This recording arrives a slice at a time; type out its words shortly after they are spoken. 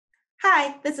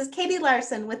Hi, this is Katie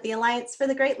Larson with the Alliance for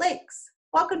the Great Lakes.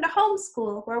 Welcome to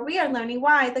H.O.M.E.School, where we are learning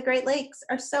why the Great Lakes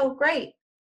are so great.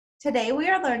 Today we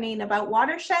are learning about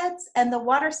watersheds and the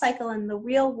water cycle in the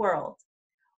real world.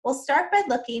 We'll start by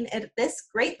looking at this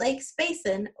Great Lakes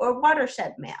basin or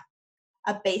watershed map.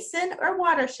 A basin or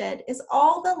watershed is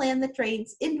all the land that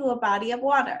drains into a body of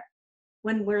water.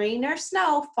 When rain or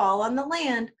snow fall on the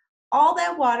land, all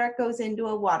that water goes into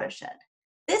a watershed.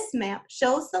 This map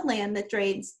shows the land that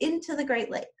drains into the Great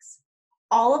Lakes.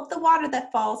 All of the water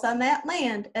that falls on that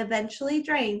land eventually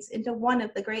drains into one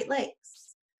of the Great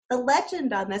Lakes. The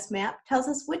legend on this map tells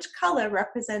us which color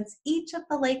represents each of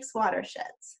the lake's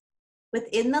watersheds.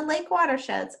 Within the lake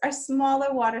watersheds are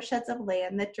smaller watersheds of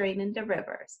land that drain into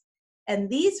rivers, and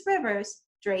these rivers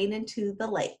drain into the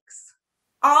lakes.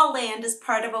 All land is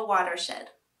part of a watershed,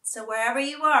 so wherever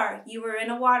you are in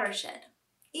a watershed.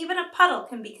 Even a puddle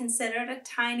can be considered a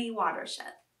tiny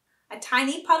watershed. A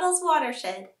tiny puddle's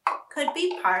watershed could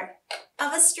be part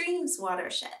of a stream's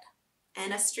watershed,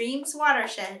 and a stream's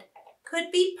watershed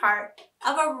could be part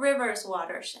of a river's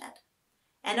watershed,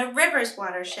 and a river's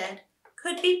watershed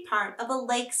could be part of a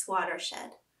lake's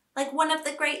watershed, like one of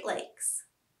the Great Lakes,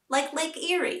 like Lake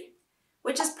Erie,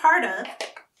 which is part of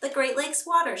the Great Lakes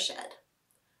watershed.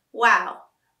 Wow,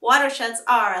 watersheds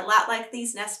are a lot like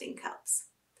these nesting cups.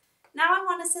 Now I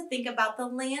want us to think about the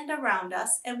land around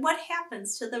us and what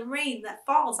happens to the rain that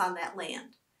falls on that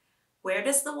land. Where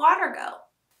does the water go?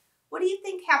 What do you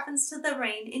think happens to the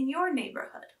rain in your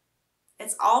neighborhood?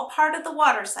 It's all part of the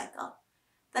water cycle.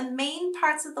 The main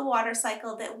parts of the water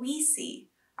cycle that we see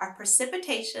are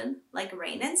precipitation, like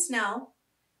rain and snow,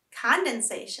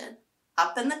 condensation,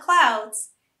 up in the clouds,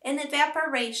 and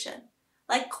evaporation,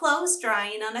 like clothes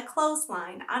drying on a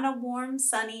clothesline on a warm,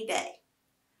 sunny day.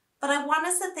 But I want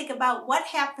us to think about what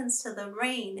happens to the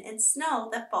rain and snow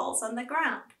that falls on the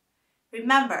ground.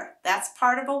 Remember, that's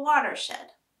part of a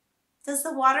watershed. Does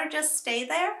the water just stay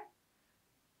there?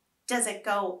 Does it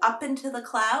go up into the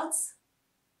clouds?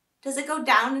 Does it go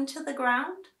down into the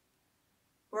ground?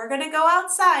 We're going to go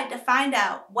outside to find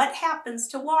out what happens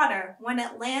to water when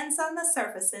it lands on the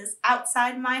surfaces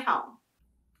outside my home.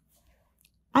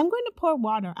 I'm going to pour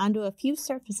water onto a few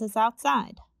surfaces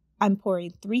outside. I'm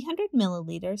pouring 300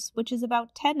 milliliters, which is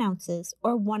about 10 ounces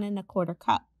or 1 1/4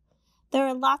 cup. There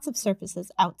are lots of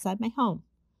surfaces outside my home.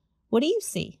 What do you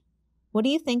see? What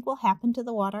do you think will happen to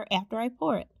the water after I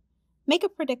pour it? Make a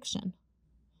prediction.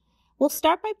 We'll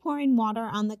start by pouring water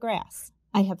on the grass.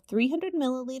 I have 300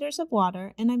 milliliters of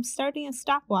water, and I'm starting a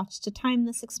stopwatch to time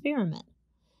this experiment.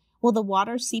 Will the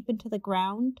water seep into the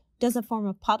ground? Does it form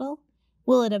a puddle?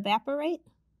 Will it evaporate?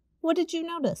 What did you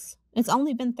notice? It's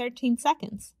only been 13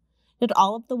 seconds. Did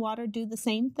all of the water do the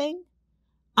same thing?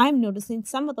 I'm noticing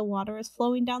some of the water is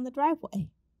flowing down the driveway,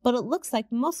 but it looks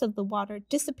like most of the water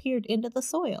disappeared into the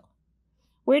soil.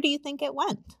 Where do you think it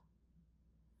went?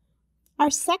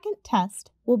 Our second test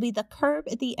will be the curb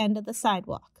at the end of the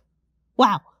sidewalk.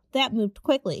 Wow, that moved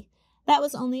quickly. That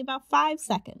was only about 5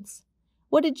 seconds.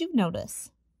 What did you notice?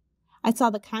 I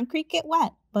saw the concrete get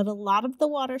wet, but a lot of the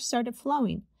water started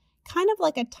flowing, kind of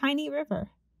like a tiny river,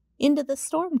 into the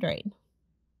storm drain.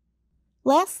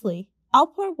 Lastly, I'll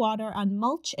pour water on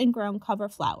mulch and ground cover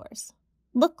flowers.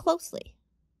 Look closely.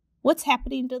 What's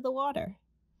happening to the water?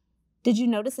 Did you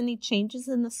notice any changes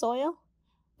in the soil?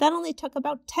 That only took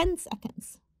about 10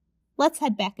 seconds. Let's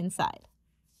head back inside.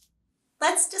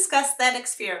 Let's discuss that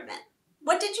experiment.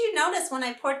 What did you notice when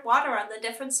I poured water on the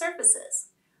different surfaces?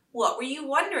 What were you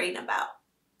wondering about?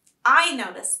 I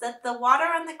noticed that the water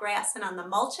on the grass and on the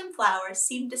mulch and flowers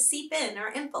seemed to seep in or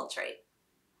infiltrate.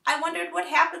 I wondered what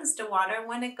happens to water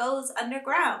when it goes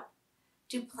underground.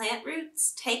 Do plant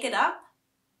roots take it up?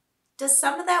 Does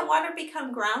some of that water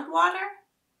become groundwater?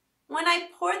 When I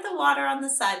poured the water on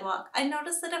the sidewalk, I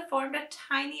noticed that it formed a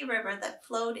tiny river that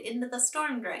flowed into the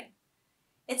storm drain.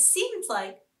 It seems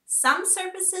like some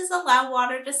surfaces allow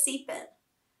water to seep in.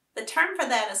 The term for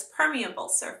that is permeable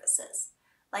surfaces,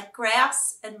 like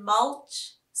grass and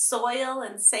mulch, soil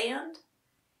and sand.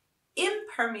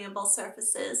 Impermeable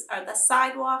surfaces are the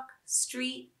sidewalk,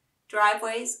 street,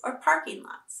 driveways, or parking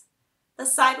lots. The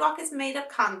sidewalk is made of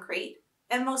concrete,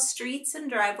 and most streets and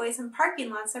driveways and parking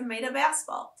lots are made of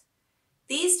asphalt.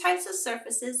 These types of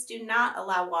surfaces do not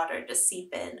allow water to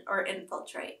seep in or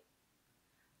infiltrate.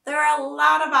 There are a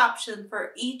lot of options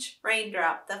for each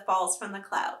raindrop that falls from the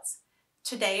clouds.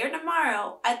 Today or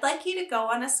tomorrow, I'd like you to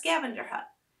go on a scavenger hunt.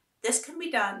 This can be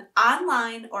done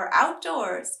online or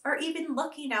outdoors, or even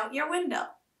looking out your window.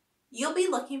 You'll be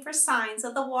looking for signs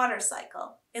of the water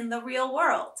cycle in the real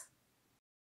world.